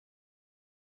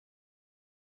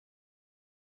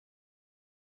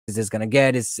is this gonna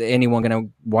get? Is anyone gonna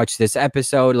watch this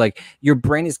episode? Like your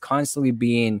brain is constantly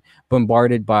being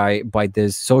bombarded by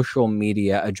this social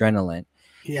media adrenaline.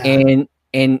 Yeah.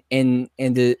 And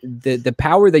the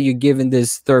power that you give in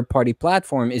this third party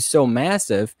platform is so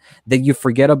massive that you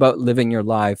forget about living your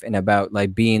life and about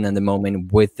like being in the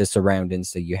moment with the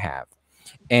surroundings that you have.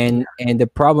 And the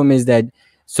problem is that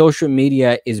social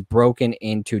media is broken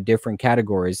into different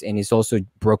categories, and it's also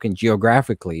broken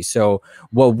geographically. So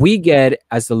what we get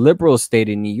as a liberal state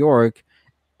in New York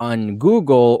on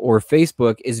Google or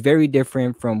Facebook is very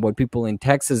different from what people in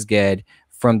Texas get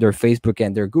from their Facebook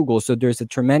and their Google. So there's a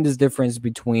tremendous difference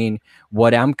between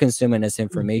what I'm consuming as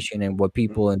information and what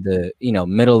people in the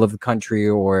middle of the country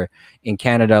or in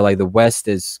Canada, like the West,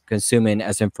 is consuming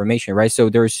as information, right? So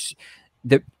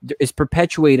it's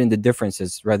perpetuating the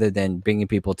differences rather than bringing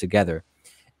people together.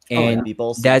 And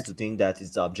people seem to think that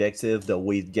it's objective the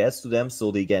way it gets to them,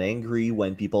 so they get angry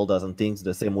when people doesn't think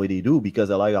the same way they do, because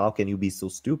they're like, how can you be so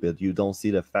stupid? You don't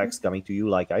see the facts coming to you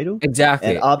like I do.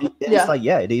 Exactly. And it's like,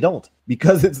 they don't,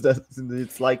 because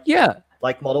it's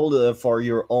like modeled for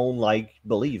your own like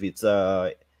belief. It's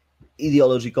a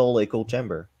ideological echo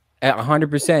chamber.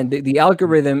 100%. The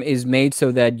algorithm is made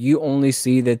so that you only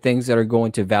see the things that are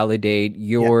going to validate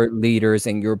your leaders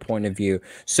and your point of view.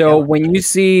 So when you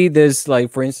see this,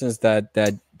 like for instance, that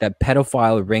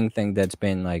pedophile ring thing that's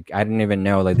been like, I don't even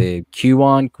know, like the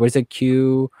QAnon, what is it?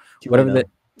 Whatever the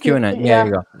QAnon. Yeah, there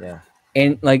you go. Yeah.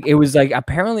 And like it was like,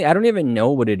 apparently I don't even know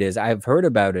what it is. I've heard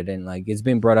about it and like it's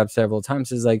been brought up several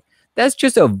times. It's like that's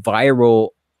just a viral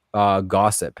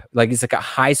gossip. Like it's like a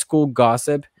high school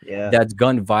gossip that's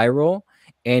gone viral,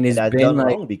 and it's been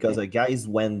like wrong because the guys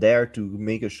went there to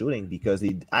make a shooting because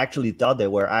he actually thought there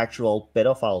were actual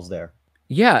pedophiles there.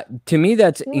 Yeah, to me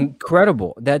that's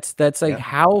incredible. That's like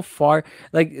how far.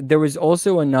 Like there was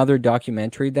also another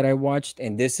documentary that I watched,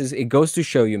 and it goes to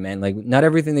show you, man, like not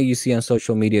everything that you see on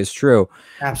social media is true.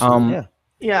 Absolutely.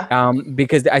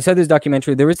 Because I saw this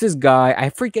documentary. There was this guy, I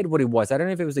forget what it was. I don't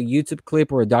know if it was a YouTube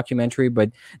clip or a documentary,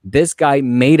 but this guy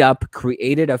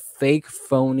created a fake,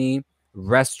 phony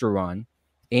restaurant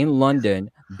in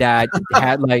London that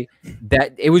had like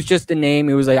that. It was just a name.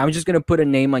 It was like, I'm just gonna put a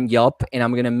name on Yelp and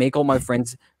I'm gonna make all my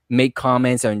friends make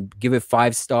comments and give it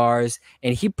 5 stars.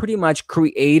 And he pretty much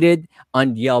created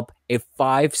on Yelp a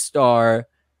 5-star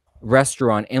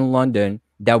restaurant in London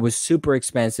that was super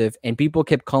expensive, and people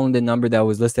kept calling the number that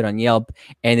was listed on Yelp,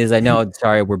 and is like, no,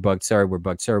 sorry, we're booked. Sorry, we're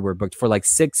booked. Sorry, we're booked for like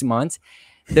 6 months.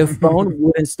 The phone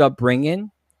wouldn't stop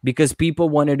ringing because people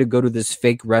wanted to go to this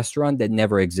fake restaurant that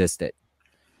never existed.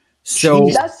 So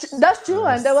that's true,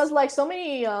 and there was like so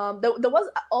many. There was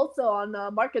also on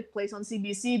Marketplace on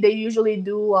CBC. They usually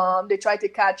do. They try to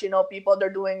catch people they're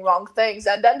doing wrong things,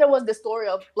 and then there was the story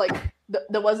of like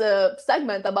there was a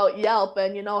segment about Yelp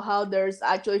and how there's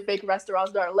actually fake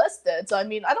restaurants that are listed. So I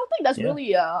mean, I don't think that's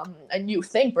really a new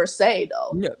thing per se,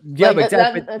 though. Yeah, but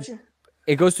exactly.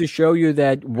 It goes to show you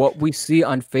that what we see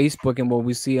on Facebook and what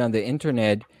we see on the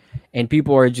internet, and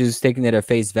people are just taking it at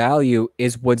face value,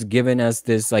 is what's given us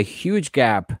this like huge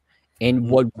gap in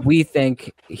what we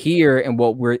think here and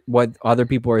what other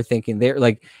people are thinking there.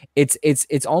 Like it's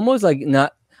almost like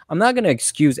not. I'm not going to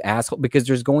excuse asshole, because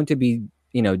there's going to be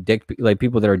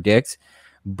people that are dicks,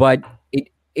 but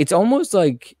it's almost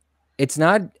like it's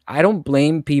not. I don't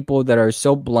blame people that are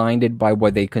so blinded by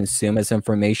what they consume as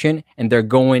information, and they're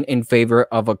going in favor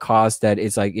of a cause that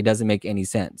is like it doesn't make any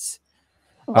sense.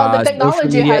 Well, the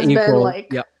technology has been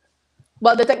like,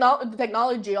 but the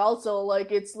technology also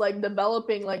like it's like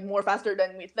developing like more faster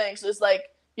than we think. So it's like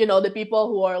the people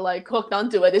who are like hooked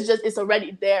onto it, it's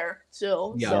already there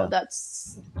too. So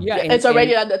that's it's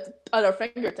already at our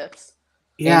fingertips.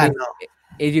 Yeah.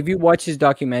 If you watch his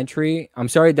documentary, I'm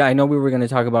sorry that I know we were going to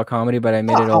talk about comedy, but I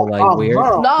made it all like weird.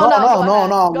 No.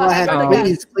 Go ahead.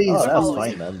 Please. Oh,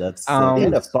 that's fine,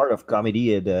 man. That's part of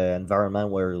comedy, the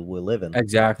environment where we live in.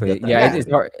 Exactly. It's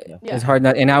hard. It's hard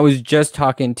not. And I was just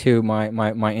talking to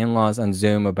my in-laws on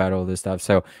Zoom about all this stuff.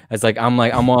 So it's like I'm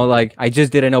all like, I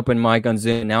just did an open mic on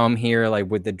Zoom. Now I'm here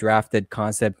like with the drafted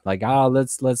concept, like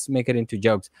let's make it into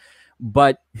jokes.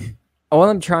 But all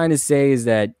I'm trying to say is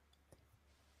that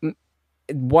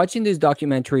watching this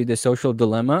documentary, The Social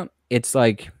Dilemma, it's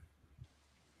like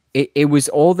it was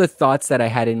all the thoughts that I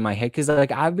had in my head, because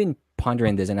like I've been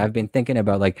pondering this and I've been thinking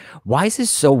about like, why is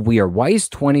this so weird? Why is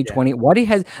 2020 what it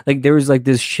has like there was like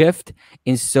this shift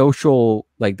in social,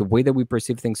 like the way that we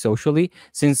perceive things socially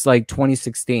since like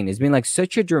 2016. It's been like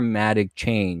such a dramatic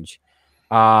change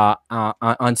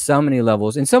on so many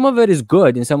levels, and some of it is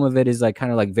good and some of it is like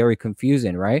kind of like very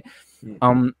confusing, right?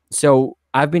 So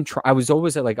I was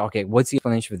always like, okay, what's the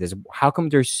explanation for this? How come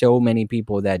there's so many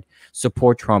people that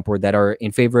support Trump or that are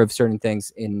in favor of certain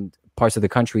things in parts of the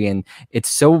country, and it's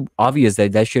so obvious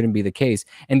that that shouldn't be the case?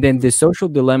 And then the social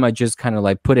dilemma just kind of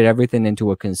like put everything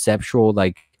into a conceptual,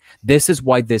 like, this is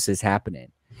why this is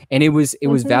happening. And it was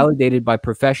validated by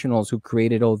professionals who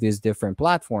created all these different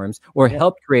platforms or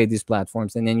helped create these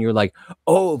platforms. And then you're like,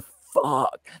 oh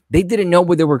fuck, they didn't know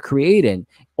what they were creating.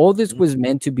 All this was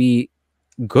meant to be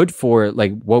good for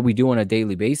like what we do on a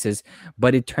daily basis,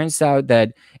 but it turns out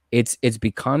that it's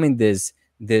becoming this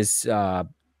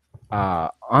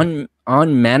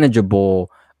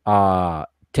unmanageable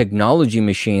technology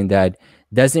machine that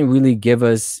doesn't really give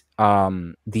us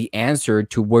the answer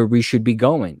to where we should be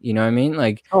going. You know what I mean?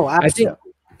 Like,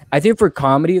 I think for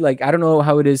comedy, like, I don't know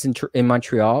how it is in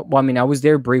Montreal. Well, I mean, I was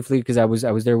there briefly because I was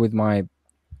there with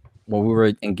we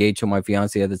were engaged to my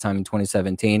fiance at the time in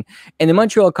 2017, and the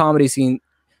Montreal comedy scene,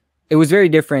 it was very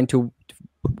different to,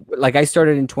 like, I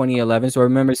started in 2011, so I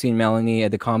remember seeing Melanie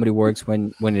at the Comedy Works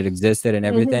when it existed and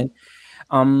everything.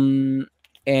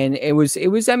 And it was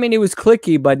I mean, it was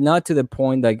clicky, but not to the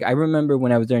point. Like, I remember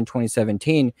when I was there in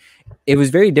 2017, it was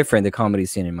very different, the comedy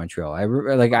scene in Montreal.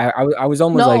 I was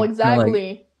almost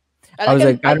exactly. I was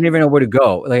like, I don't even know where to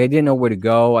go. Like, I didn't know where to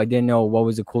go. I didn't know what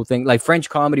was a cool thing. Like, French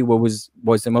comedy was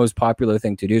the most popular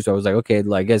thing to do. So I was like, okay,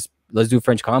 I guess let's do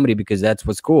French comedy because that's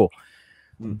what's cool.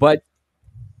 But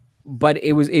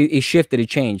it shifted, it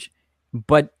changed.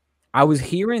 But I was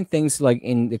hearing things like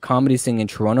in the comedy scene in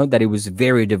Toronto that it was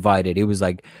very divided. It was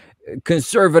like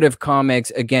conservative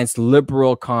comics against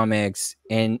liberal comics,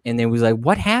 and it was like,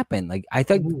 what happened? Like, I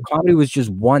thought comedy was just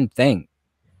one thing.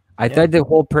 I thought the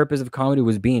whole purpose of comedy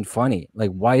was being funny.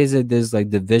 Like, why is it this like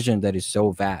division that is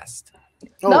so vast?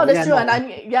 No, that's true. And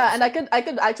I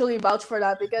could actually vouch for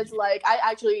that because like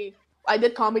I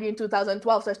did comedy in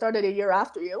 2012, so I started a year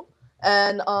after you.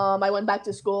 And I went back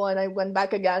to school and I went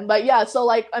back again. But yeah, so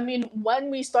like, I mean,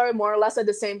 when we started more or less at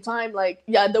the same time, like,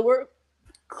 yeah, there were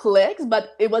cliques,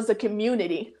 but it was a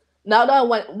community. Now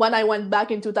that when I went back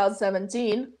in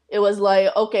 2017, it was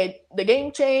like, okay, the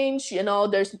game changed, you know,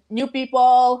 there's new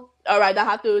people. All right, I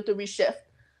have to reshift.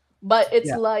 But it's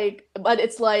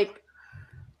like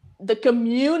the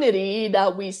community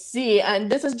that we see,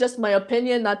 and this is just my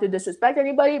opinion, not to disrespect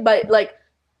anybody, but like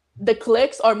the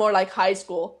cliques are more like high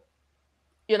school.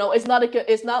 You know, it's not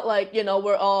like, you know,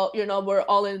 we're all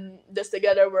in this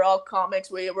together. We're all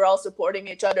comics. We're all supporting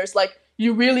each other. It's like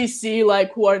you really see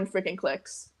like who are in freaking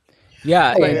cliques.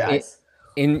 Yeah,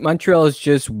 in Montreal is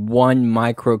just one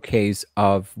micro case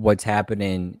of what's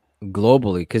happening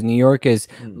globally, because New York is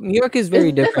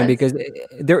very different because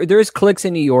there's cliques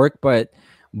in New York, but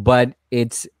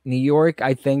it's New York.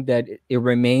 I think that it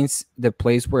remains the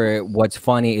place where what's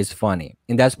funny is funny,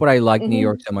 and that's what I like New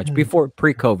York so much. Before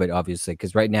pre-COVID, obviously,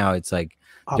 because right now it's like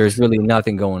there's really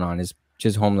nothing going on. It's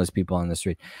just homeless people on the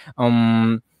street.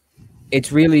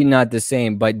 It's really not the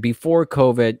same. But before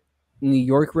COVID, New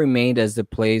York remained as the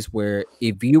place where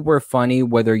if you were funny,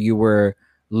 whether you were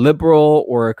liberal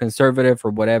or conservative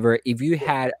or whatever, if you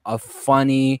had a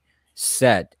funny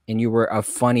set and you were a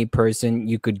funny person,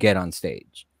 you could get on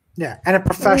stage. Yeah, and a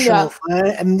professional,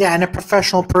 and a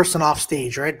professional person off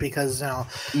stage, right? Because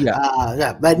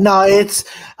but no, it's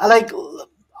like,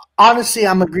 honestly,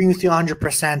 I'm agreeing with you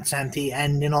 100%, Santi,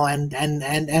 and you know, and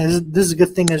this is a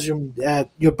good thing as you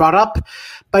brought up,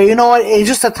 but you know what? It's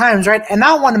just at times, right? And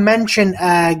I want to mention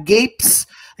Gapes.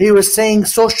 He was saying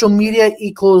social media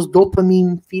equals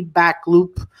dopamine feedback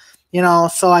loop. You know,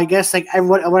 so I guess like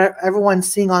what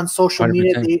everyone's seeing on social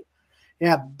 100%.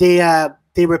 Media,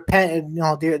 they repent. You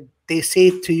know, they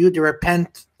say to you, they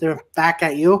repent. They're back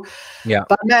at you. Yeah,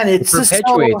 but man, it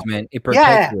perpetuates, man. It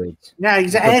perpetuates. Yeah,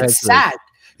 exactly. And it's sad.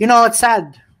 You know, it's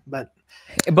sad, but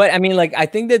I mean, like, I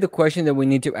think that the question that we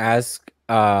need to ask,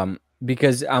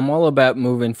 because I'm all about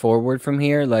moving forward from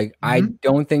here. Like, I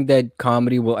don't think that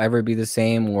comedy will ever be the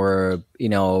same, or, you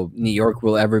know, New York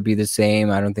will ever be the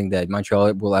same. I don't think that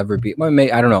Montreal will ever be. Well,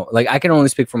 I don't know. Like, I can only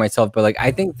speak for myself, but like,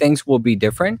 I think things will be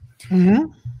different.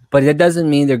 But that doesn't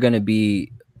mean they're gonna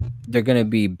be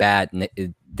bad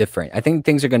and different. I think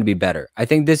things are gonna be better. I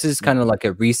think this is kind of like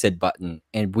a reset button,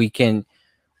 and we can.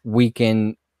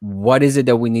 What is it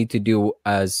that we need to do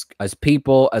as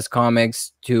people, as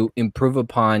comics, to improve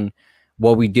upon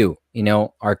what we do, you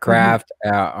know, our craft,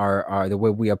 our the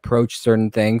way we approach certain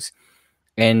things.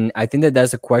 And I think that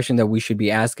that's a question that we should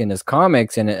be asking as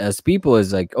comics and as people,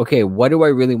 is like, okay, what do I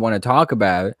really want to talk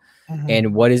about?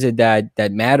 And what is it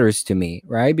that matters to me,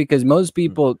 right? Because most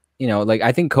people, you know, like,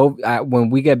 I think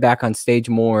when we get back on stage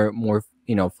more,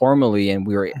 you know, formally, and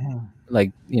we were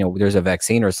like there's a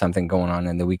vaccine or something going on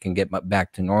and that we can get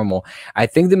back to normal. I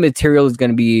think the material is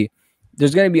going to be,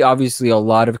 there's going to be obviously a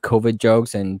lot of COVID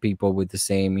jokes and people with the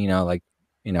same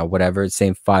whatever,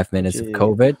 same 5 minutes of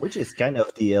COVID, which is kind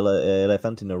of the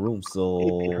elephant in the room.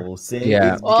 So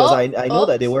yeah, because I know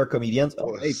that they were comedians.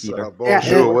 Oh, hey Peter.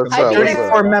 Bonjour, what's up? Hi,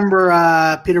 34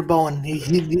 member Peter Bowen.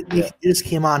 He just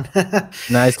came on.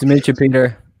 Nice to meet you,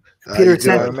 Peter.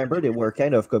 Peter, I remember they were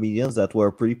kind of comedians that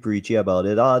were pretty preachy about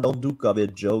it. I don't do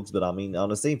COVID jokes, but I mean, on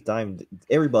the same time,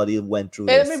 everybody went through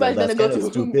this. Everybody's so that's gonna kind go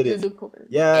of to stupid.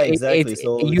 Yeah, exactly.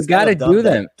 So you got to do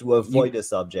them to avoid the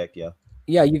subject. Yeah.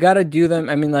 Yeah, you got to do them.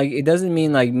 I mean, like, it doesn't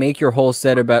mean like make your whole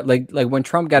set about like when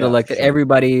Trump got elected,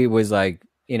 everybody was like,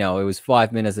 it was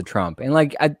 5 minutes of Trump, and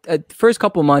like at the first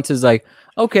couple of months is like,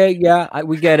 okay, yeah,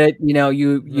 we get it.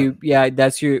 Yeah,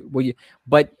 that's your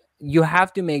but you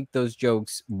have to make those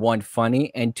jokes, one,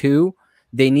 funny, and two,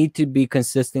 they need to be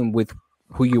consistent with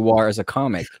who you are as a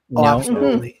comic.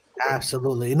 Absolutely,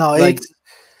 absolutely. No, like, it's.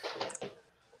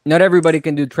 Not everybody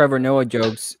can do Trevor Noah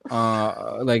jokes,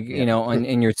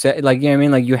 in your set. Like, I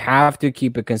mean, like, you have to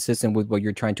keep it consistent with what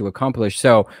you're trying to accomplish.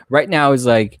 So right now is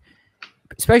like,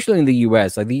 especially in the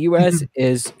U.S., like the U.S.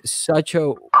 is such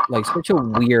a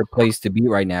weird place to be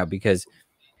right now, because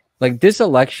like this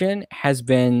election has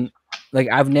been like,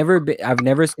 I've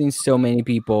never seen so many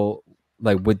people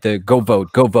like with the go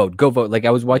vote, go vote, go vote. Like I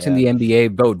was watching the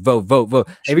NBA, vote, vote, vote, vote.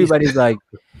 Everybody's like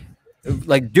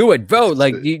do it, vote,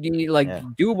 like you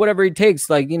do whatever it takes,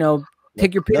 like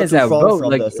take your penis out, vote, from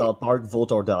like the South Park,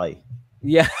 vote or die.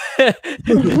 Yeah.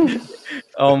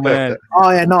 Oh man.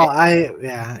 Oh yeah, no,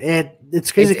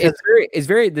 it's crazy because it's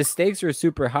very the stakes are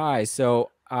super high. So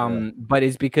but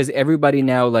it's because everybody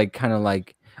now like kind of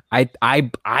like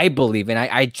I believe, and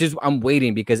I'm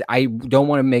waiting because I don't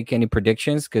want to make any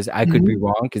predictions because I could be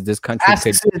wrong, because this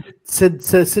country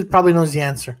Sid probably knows the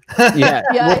answer. Yeah,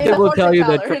 Sid will tell you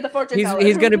that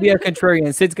he's going to be a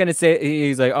contrarian. Sid's going to say,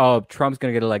 he's like, oh, Trump's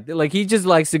going to get elected. Like, he just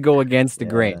likes to go against the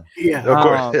grain. Yeah, of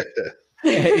course.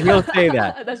 He'll say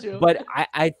that. That's true. But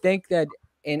I think that,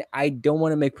 and I don't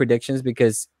want to make predictions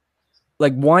because,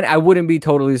 like, one, I wouldn't be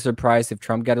totally surprised if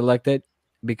Trump got elected,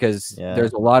 because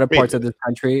there's a lot of parts of this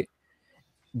country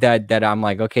that I'm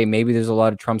like, okay, maybe there's a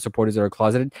lot of Trump supporters that are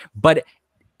closeted, but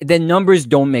the numbers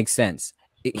don't make sense.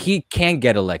 He can't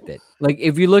get elected. Like,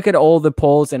 if you look at all the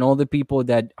polls and all the people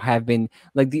that have been,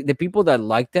 like, the people that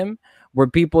liked him were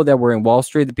people that were in Wall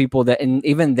Street, the people that, and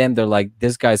even them, they're like,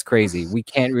 this guy's crazy. We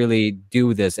can't really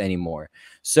do this anymore.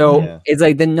 So it's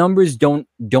like the numbers don't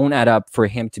add up for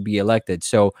him to be elected.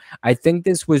 So I think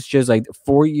this was just like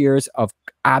 4 years of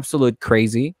absolute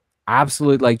crazy,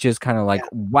 absolute, like, just kind of like,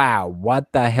 wow,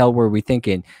 what the hell were we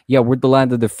thinking? Yeah, we're the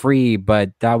land of the free,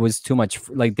 but that was too much.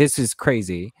 Like, this is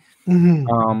crazy.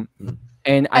 And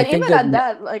I think even at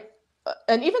that,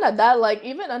 like,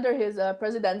 even under his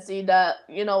presidency, that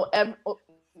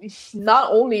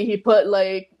not only he put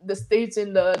like the states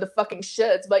in the fucking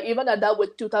shits, but even at that,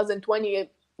 with 2020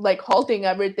 like halting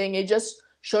everything, it just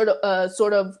sort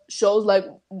of shows like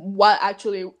what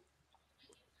actually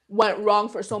went wrong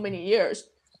for so many years.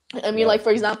 I mean, like,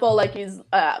 for example, like he's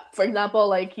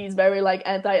very like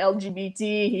anti-LGBT.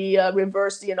 He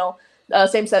reversed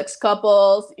same-sex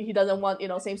couples. He doesn't want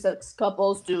same-sex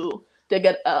couples to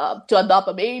get to adopt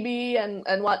a baby and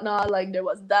whatnot. Like, there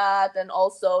was that, and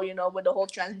also with the whole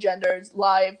transgender's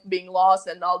life being lost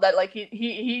and all that. Like,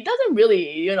 he doesn't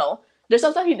really there's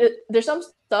some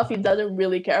stuff he doesn't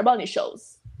really care about in his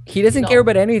shows. He doesn't care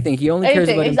about anything. He only cares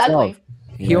about himself.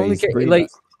 He only cares, like,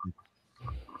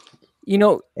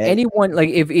 anyone, like,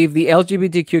 if the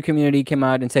LGBTQ community came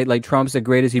out and said like Trump's the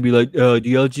greatest, he'd be like, the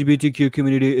LGBTQ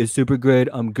community is super great.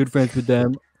 I'm good friends with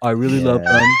them. I really love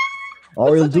them.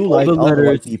 Or he'll do like all the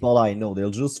white people I know.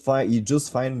 They'll just find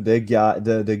the guy,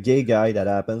 the gay guy that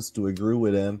happens to agree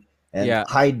with him, and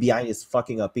hide behind his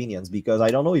fucking opinions. Because I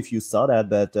don't know if you saw that,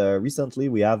 but recently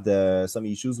we have some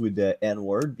issues with the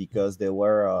N-word, because there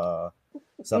were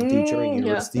some teacher in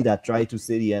university that tried to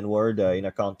say the N-word in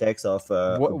a context of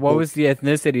what was the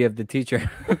ethnicity of the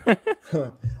teacher?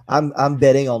 I'm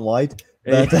betting on white,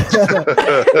 but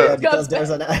because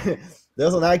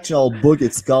there's an actual book.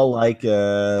 It's called like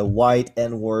White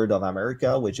N-Word of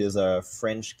America, which is a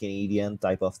French Canadian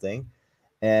type of thing,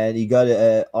 and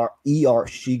he or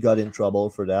she got in trouble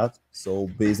for that. So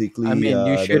basically, I mean,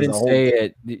 you shouldn't say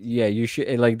it. Yeah, you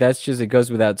should, like, that's just, it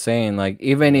goes without saying. Like,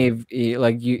 even if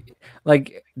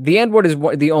like the N-word is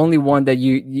the only one that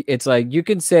it's like you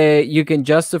can say, you can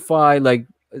justify like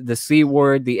the C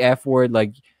word, the F word,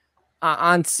 like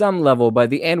on some level, but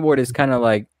the N-word is kind of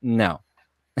like, no.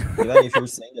 Even if you're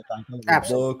saying the title of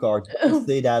the book or don't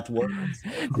say that word.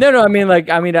 No, I mean,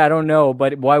 I don't know,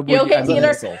 but why would okay, I mean,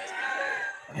 Peter?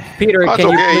 Peter, oh, can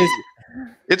you please?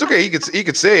 It's okay. He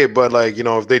could say it, but like, you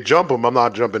know, if they jump him, I'm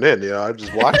not jumping in. You know, I'm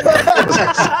just watching. The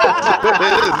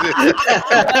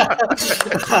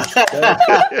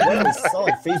saw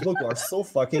on Facebook are so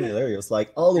fucking hilarious.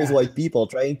 Like all those white people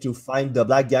trying to find the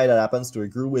black guy that happens to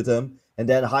agree with him, and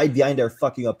then hide behind their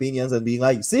fucking opinions and being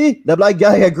like, "See, the black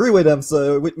guy agree with him,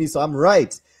 so with me, so I'm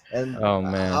right." And oh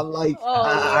man, I'm like,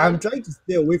 I'm trying to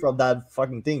stay away from that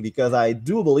fucking thing because I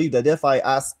do believe that if I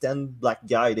ask 10 black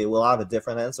guy, they will have a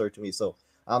different answer to me. So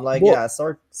I'm like, yeah,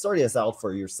 sort this out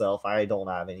for yourself. I don't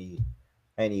have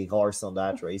any horse on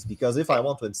that race because if I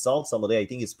want to insult somebody, I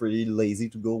think it's pretty lazy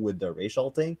to go with the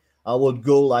racial thing. I would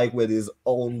go like with his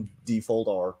own default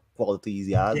or qualities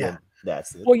he has, and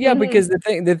that's it. Well, yeah, because the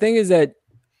thing is that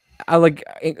I like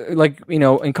you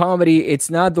know, in comedy, it's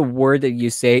not the word that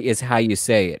you say, it's how you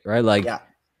say it, right? Like,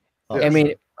 I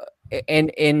mean,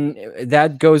 and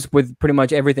that goes with pretty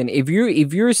much everything. If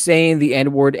you're saying the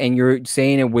N word and you're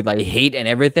saying it with like hate and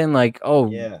everything, like,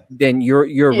 then you're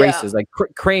racist. Like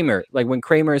Kramer, like when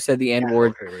Kramer said the N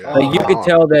word, like, you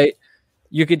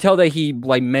could tell that he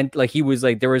like meant like he was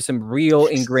like there was some real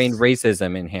ingrained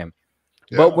racism in him.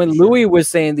 But when Louis was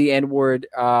saying the N word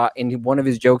in one of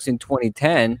his jokes in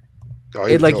 2010.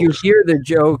 You hear the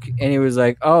joke and it was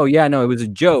like, oh yeah, no, it was a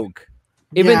joke.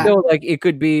 Even though like it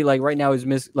could be like right now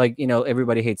is like, you know,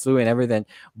 everybody hates Louis and everything.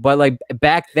 But like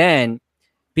back then,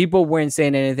 people weren't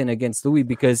saying anything against Louis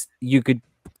because you could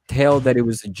tell that it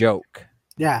was a joke.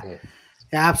 Yeah,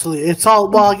 absolutely. It's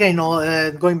all again, you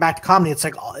know, going back to comedy, it's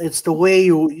like it's the way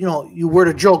you word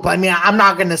a joke. But I mean, I'm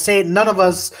not gonna say it. None of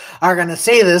us are gonna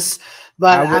say this,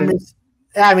 but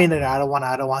I mean, I don't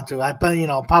want to. But you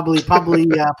know, probably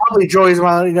Joey's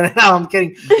one. No, I'm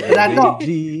kidding. No,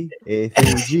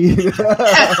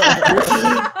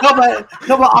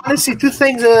 but honestly, two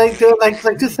things. Like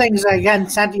two things. Again,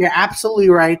 Santi, you're absolutely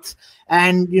right.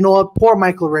 And you know what? Poor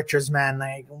Michael Richards, man.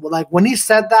 Like when he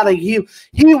said that, like he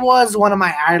was one of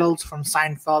my idols from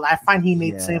Seinfeld. I find he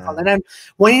made Seinfeld. And then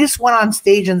when he just went on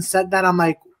stage and said that, I'm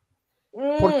like,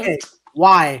 okay,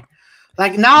 why?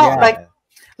 Like now, like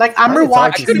I'm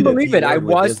rewatching. I couldn't believe it. I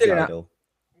watched it.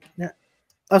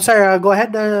 I'm sorry. Go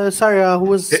ahead. Sorry. Who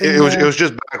was? It was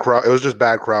just bad crowd. It was just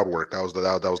bad crowd work. That was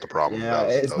the problem.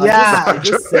 I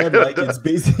just said like it's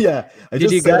basically I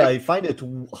just said I find it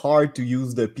hard to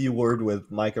use the P word with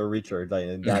Michael Richards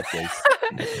in that case.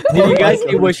 Did you guys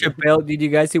see what Chappelle? Did you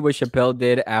guys see what Chappelle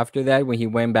did after that when he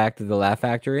went back to the Laugh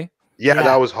Factory? Yeah,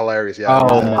 that was hilarious. Yeah.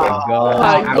 Oh my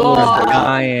god! I was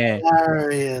dying.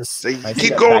 Hilarious.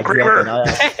 Keep going, Kramer.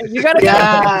 You gotta.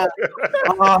 Yeah.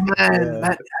 Oh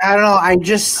man, I don't know. I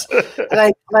just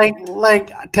like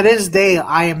to this day,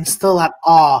 I am still at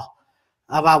awe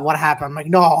about what happened. I'm like,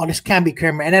 no, this can't be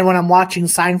Kramer. And then when I'm watching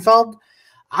Seinfeld,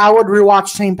 I would rewatch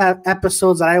same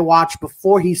episodes that I watched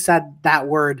before he said that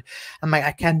word. I'm like,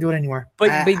 I can't do it anymore.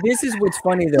 But this is what's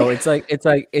funny though. It's like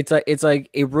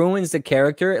it ruins the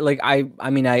character. Like I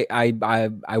mean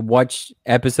I watch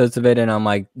episodes of it and I'm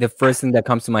like the first thing that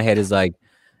comes to my head is like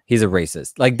he's a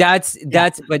racist. Like that's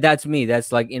but that's me.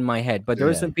 That's like in my head. But there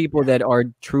are some people that are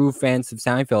true fans of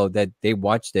Seinfeld that they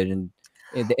watched it and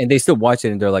they still watch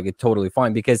it and they're like it's totally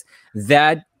fine because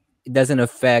that doesn't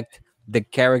affect the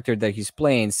character that he's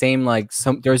playing. Same like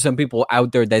there's some people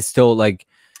out there that still like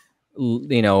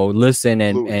you know listen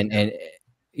and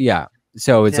yeah.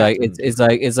 So it's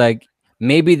like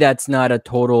maybe that's not a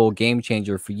total game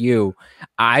changer for you.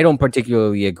 I don't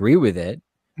particularly agree with it.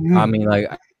 I mean like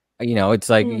you know it's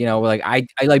like you know like I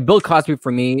like Bill Cosby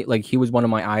for me, like he was one of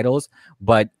my idols,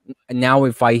 but now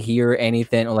if I hear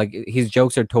anything like his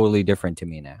jokes are totally different to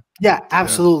me now. Yeah,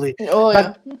 absolutely.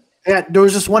 Yeah, there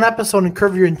was just one episode in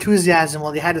Curb Your Enthusiasm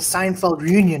where they had a Seinfeld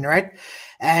reunion, right?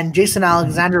 And Jason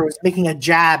Alexander was making a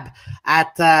jab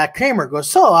at Kramer. Goes,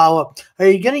 so are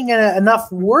you getting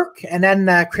enough work? And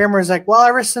then Kramer's like, well,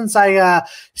 ever since I,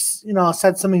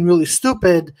 said something really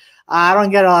stupid, I don't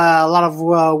get a lot of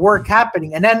work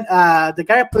happening. And then the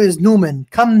guy who plays Newman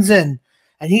comes in,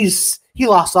 and he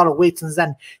lost a lot of weight since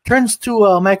then. Turns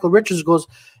to Michael Richards, goes,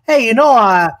 hey,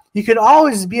 you could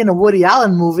always be in a Woody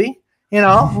Allen movie.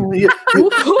 Oh my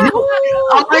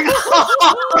god,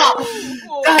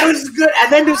 that was good.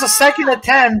 And then there's a second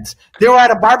attempt. They were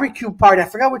at a barbecue party. I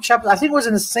forgot which episode. I think it was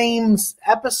in the same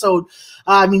episode.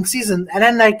 Season. And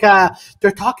then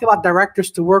they're talking about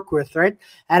directors to work with, right?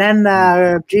 And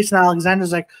then Jason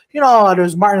Alexander's like,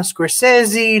 there's Martin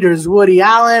Scorsese, there's Woody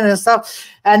Allen and stuff.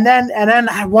 And then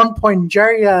at one point,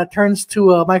 Jerry turns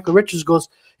to Michael Richards, goes,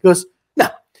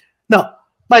 no.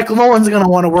 Michael, no one's going to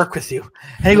want to work with you.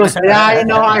 And he goes, yeah,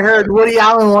 I heard Woody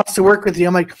Allen wants to work with you.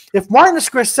 I'm like, if Martin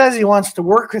Scorsese wants to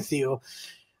work with you,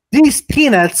 these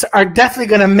peanuts are definitely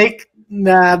going to make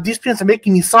these peanuts are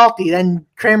making me salty. And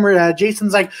Kramer,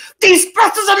 Jason's like, these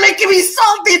pretzels are making me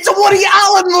salty. It's a Woody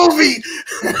Allen movie.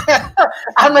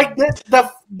 I'm like,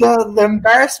 the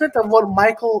embarrassment of what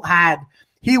Michael had.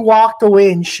 He walked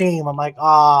away in shame. I'm like,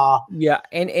 ah. Yeah,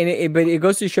 but it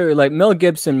goes to show you, like, Mel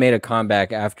Gibson made a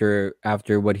comeback after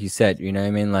what he said. You know what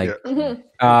I mean? Like,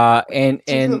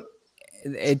 and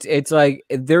it's like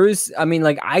there is. I mean,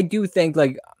 like, I do think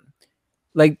like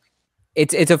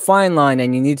it's a fine line,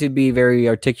 and you need to be very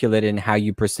articulate in how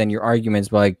you present your arguments.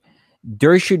 But like,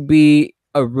 there should be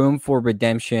a room for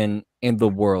redemption in the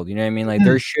world. You know what I mean? Like,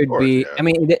 there should be. I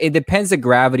mean, it depends the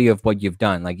gravity of what you've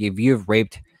done. Like, if you've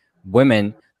raped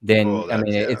women, then I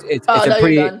mean, it's a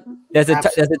pretty. That's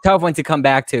a tough one to come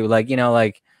back to. Like,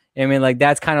 like. I mean, like,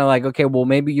 that's kind of like, okay, well,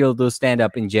 maybe you'll do stand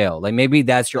up in jail. Like, maybe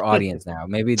that's your audience now.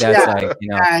 Maybe that's exactly.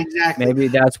 Maybe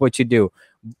that's what you do.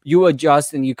 You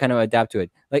adjust and you kind of adapt to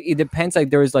it. Like, it depends. Like,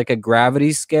 there is like a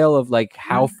gravity scale of like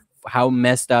how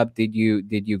messed up did you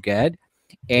get,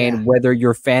 and whether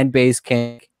your fan base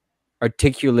can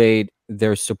articulate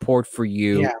their support for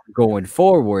you going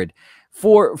forward.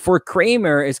 For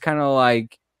Kramer, it's kind of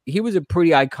like he was a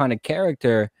pretty iconic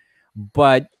character,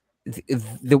 but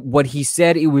what he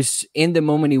said, it was in the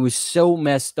moment, it was so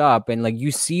messed up, and like you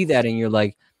see that and you're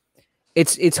like,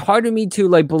 it's hard for me to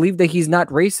like believe that he's not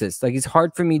racist. Like, it's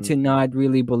hard for me to not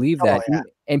really believe that.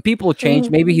 And people change.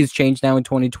 Maybe he's changed now in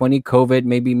 2020. COVID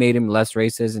maybe made him less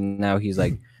racist, and now he's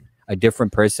like a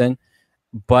different person.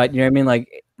 But you know what I mean?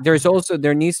 Like,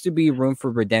 there needs to be room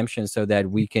for redemption so that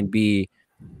we can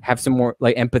have some more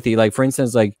like empathy. Like, for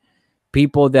instance, like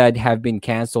people that have been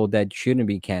canceled that shouldn't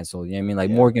be canceled. You know what I mean? Like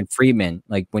Morgan Freeman.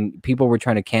 Like, when people were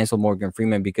trying to cancel Morgan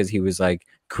Freeman because he was like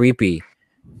creepy,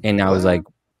 and I was like,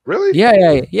 really?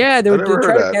 Yeah. They were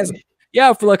trying to cancel.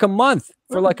 Yeah, for like a month.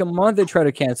 They tried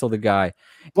to cancel the guy.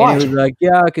 Why? And he was like,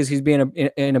 yeah, because he's being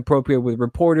inappropriate with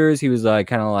reporters. He was like,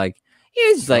 kind of like,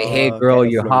 he's like, hey, girl,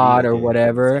 you're hot or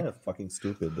whatever. Kind of fucking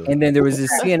stupid, though. And then there was a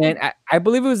CNN. I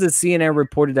believe it was a CNN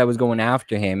reporter that was going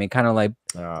after him and kind of like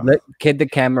kept the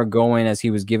camera going as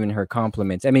he was giving her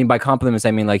compliments. I mean, by compliments,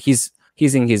 I mean like he's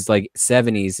in his like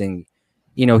 70s, and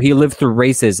he lived through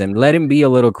racism. Let him be a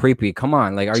little creepy. Come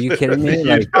on, like, are you kidding me?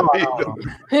 Like,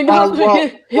 he wants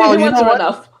to run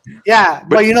off. Yeah,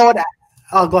 but you know what?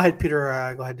 Oh, go ahead,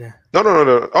 Peter. Go ahead there. No.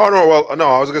 Oh, no. Well, no.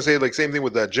 I was gonna say like same thing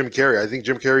with Jim Carrey. I think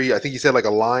Jim Carrey. I think he said like a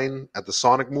line at the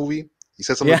Sonic movie. He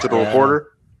said something to the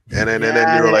reporter, and then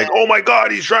you were like, "Oh my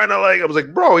God, he's trying to like." I was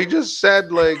like, "Bro, he just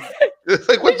said like,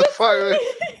 like what the fuck."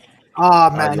 Oh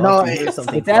man, no, it's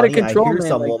out of control. I hear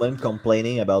some woman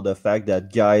complaining about the fact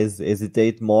that guys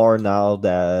hesitate more now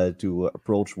to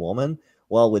approach women.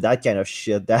 Well, with that kind of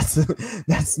shit,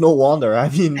 that's no wonder. I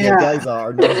mean, the guys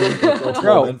are not going to approach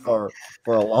women for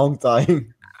a long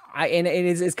time.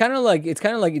 It's kind of like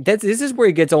this is where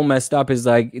it gets all messed up. Is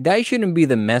like, that shouldn't be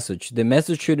the message. The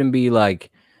message shouldn't be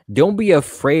like, don't be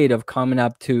afraid of coming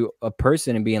up to a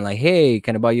person and being like, hey,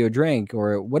 can I buy you a drink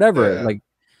or whatever. Yeah. Like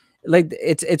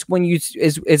it's when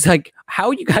it's like,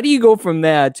 how do you go from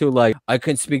that to like, I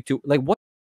can speak to, like, what